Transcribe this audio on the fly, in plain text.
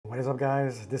What is up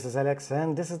guys, this is Alex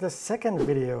and this is the second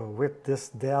video with this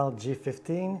Dell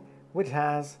G15 which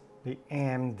has the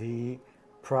AMD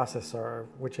processor,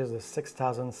 which is the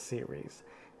 6000 series.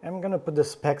 I'm gonna put the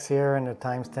specs here and the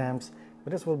timestamps,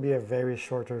 but this will be a very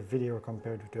shorter video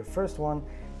compared to the first one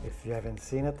if you haven't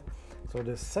seen it. So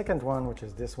the second one, which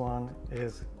is this one,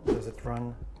 is does it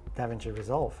run Davinci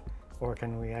Resolve? Or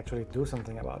can we actually do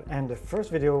something about it? And the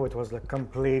first video, it was the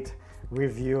complete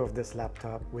review of this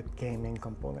laptop with gaming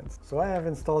components. So I have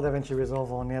installed Davinci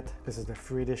Resolve on it. This is the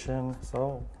free edition,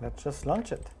 so let's just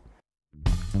launch it.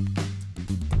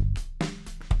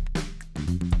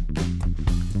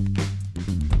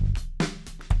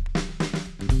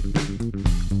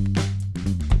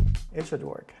 It should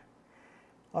work.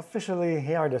 Officially,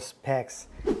 here are the specs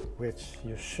which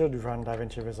you should run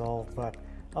Davinci Resolve, but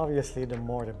obviously the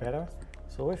more the better.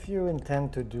 So if you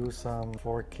intend to do some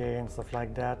 4K and stuff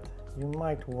like that, you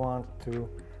might want to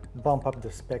bump up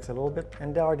the specs a little bit,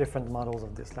 and there are different models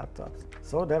of these laptops.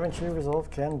 So Davinci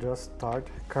Resolve can just start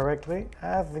correctly.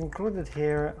 I've included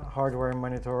here a hardware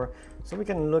monitor so we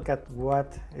can look at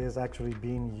what is actually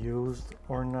being used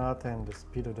or not and the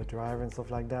speed of the drive and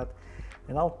stuff like that.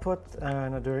 And I'll put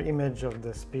another image of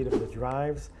the speed of the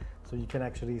drives so you can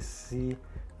actually see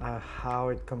how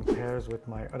it compares with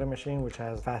my other machine, which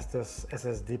has fastest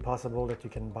SSD possible that you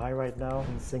can buy right now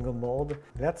in single mode.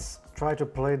 Let's try to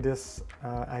play this.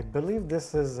 I believe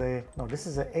this is a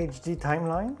HD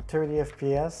timeline. 30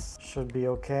 FPS should be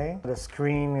okay. The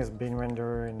screen is being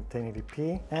rendered in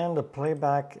 1080p and the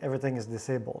playback, everything is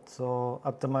disabled. So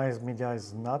optimized media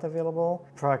is not available,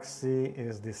 proxy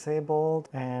is disabled,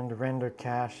 and render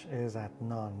cache is at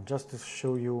none, just to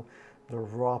show you the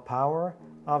raw power.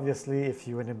 Obviously, if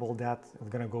you enable that, it's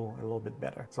gonna go a little bit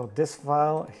better. So this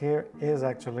file here is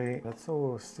actually, let's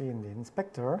see in the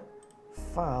inspector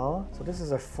file. So this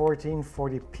is a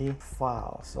 1440p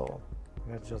file. So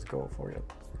let's just go for it.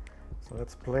 So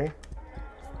let's play.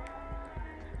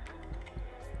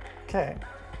 Okay.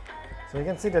 So you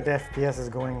can see that the FPS is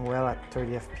going well at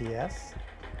 30 FPS.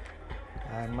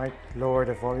 I might lower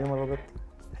the volume a little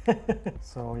bit.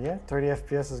 So yeah, 30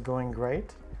 FPS is going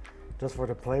great. Just for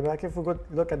the playback. If we could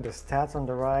look at the stats on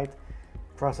the right,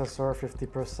 processor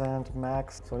 50%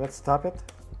 max. So let's stop it.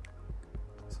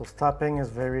 So stopping is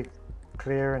very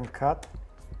clear and cut.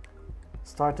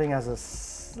 Starting has a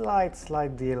slight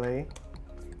delay.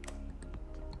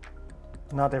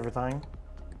 Not every time,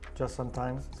 just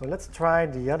sometimes. So let's try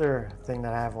the other thing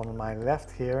that I have on my left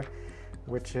here,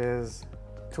 which is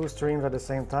two streams at the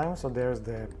same time. So there's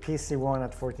the PC one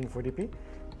at 1440p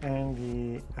and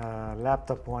the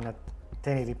laptop one at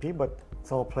 1080p, but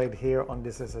it's all played here on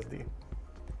this SSD.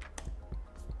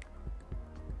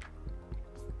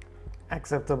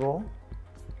 Acceptable.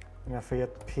 And if I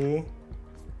hit P,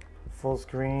 full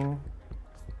screen,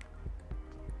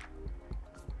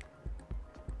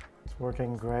 it's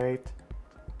working great.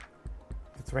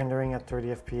 It's rendering at 30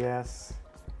 FPS.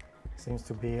 Seems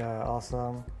to be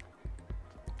awesome.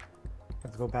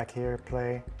 Let's go back here,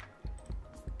 play.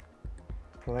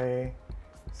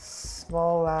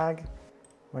 Small lag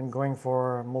when going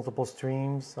for multiple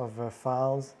streams of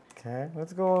files. Okay,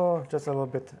 let's go just a little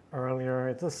bit earlier.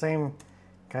 It's the same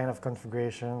kind of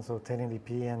configuration, so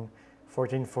 1080p and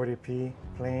 1440p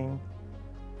playing.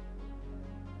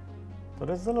 So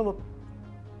there's a little,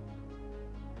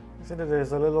 you see that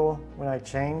there's a little, when I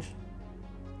change,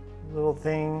 little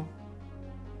thing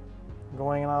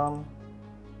going on.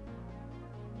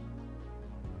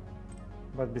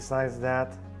 But besides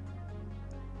that,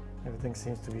 everything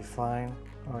seems to be fine.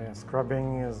 Oh yeah,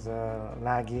 scrubbing is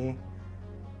laggy.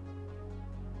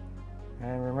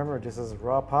 And remember, this is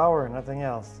raw power, nothing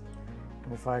else.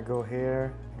 And if I go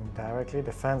here and directly,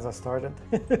 the fans are started,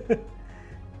 in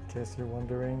case you're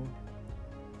wondering.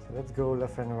 So let's go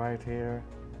left and right here,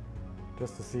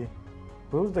 just to see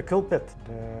who's the culprit.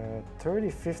 The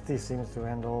 3050 seems to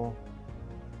handle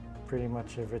pretty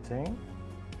much everything.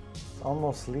 It's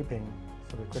almost sleeping.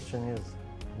 So the question is,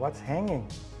 what's hanging?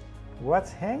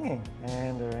 What's hanging?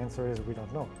 And the answer is we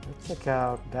don't know. Let's check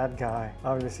out that guy.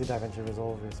 Obviously Davinci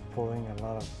Resolve is pulling a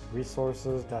lot of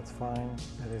resources, that's fine.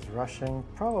 It is rushing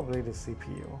probably the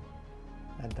CPU.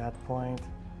 At that point,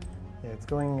 yeah, it's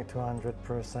going to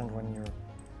 100% when you're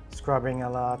scrubbing a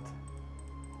lot.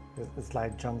 It's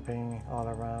like jumping all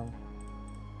around.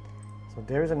 So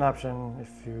there is an option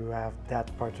if you have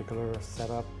that particular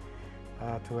setup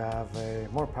to have a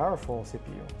more powerful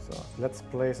CPU. So let's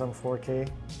play some 4K.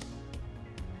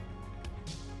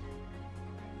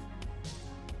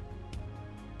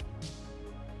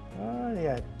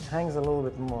 Yeah, it hangs a little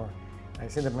bit more. I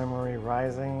see the memory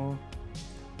rising,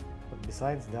 but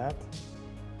besides that,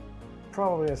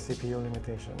 probably a CPU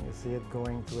limitation. You see it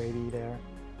going to 80 there.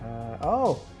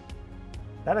 Oh,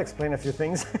 that explains a few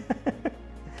things.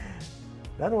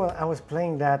 I was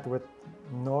playing that with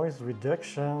noise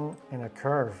reduction in a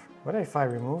curve. What if I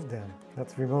remove them?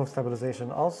 Let's remove stabilization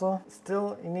also.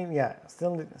 Still, you need, yeah,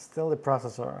 still the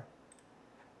processor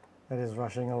that is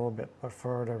rushing a little bit. But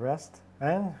for the rest,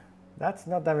 and that's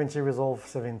not Davinci Resolve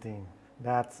 17.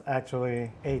 That's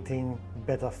actually 18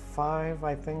 beta 5,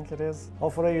 I think it is.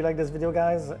 Hopefully you like this video,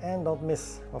 guys, and don't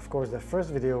miss, of course, the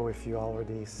first video if you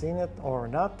already seen it or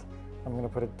not. I'm gonna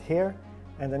put it here,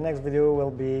 and the next video will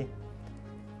be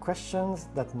questions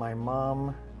that my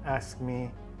mom asked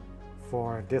me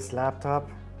for this laptop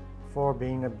for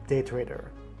being a day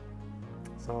trader.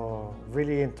 So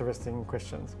really interesting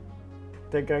questions.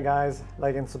 Take care, guys,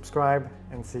 like and subscribe,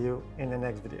 and see you in the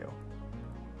next video.